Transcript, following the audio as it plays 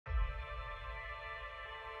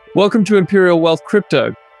Welcome to Imperial Wealth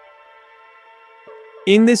Crypto.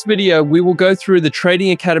 In this video, we will go through the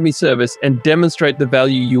Trading Academy service and demonstrate the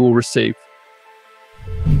value you will receive.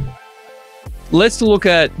 Let's look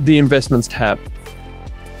at the Investments tab.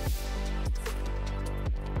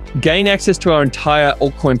 Gain access to our entire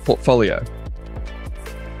altcoin portfolio.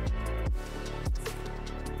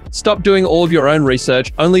 Stop doing all of your own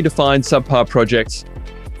research only to find subpar projects.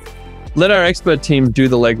 Let our expert team do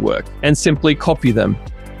the legwork and simply copy them.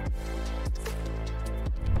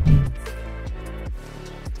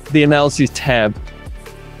 The Analyses tab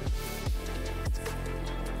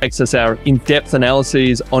access our in-depth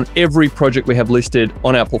analyses on every project we have listed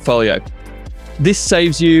on our portfolio. This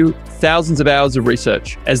saves you thousands of hours of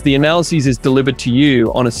research as the analysis is delivered to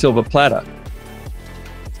you on a silver platter.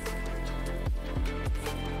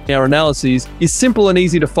 Our analysis is simple and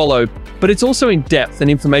easy to follow, but it's also in-depth and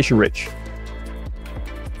information-rich.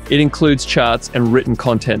 It includes charts and written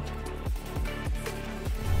content.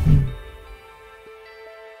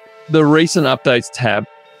 The Recent Updates tab.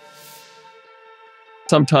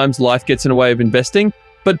 Sometimes life gets in the way of investing,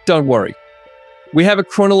 but don't worry. We have a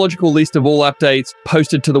chronological list of all updates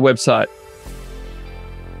posted to the website.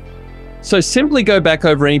 So simply go back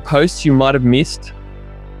over any posts you might have missed.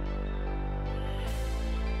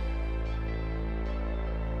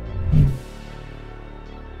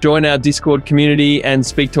 Join our Discord community and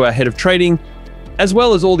speak to our head of trading, as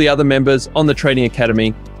well as all the other members on the Trading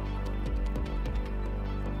Academy.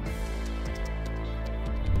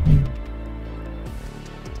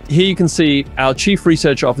 Here you can see our Chief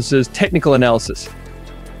Research Officer's technical analysis.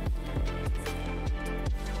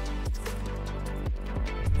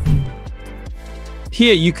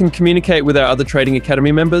 Here you can communicate with our other Trading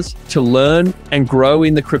Academy members to learn and grow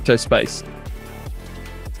in the crypto space.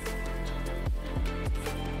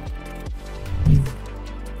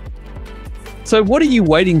 So what are you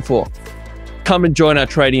waiting for? Come and join our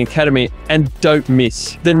Trading Academy and don't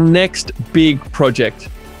miss the next big project.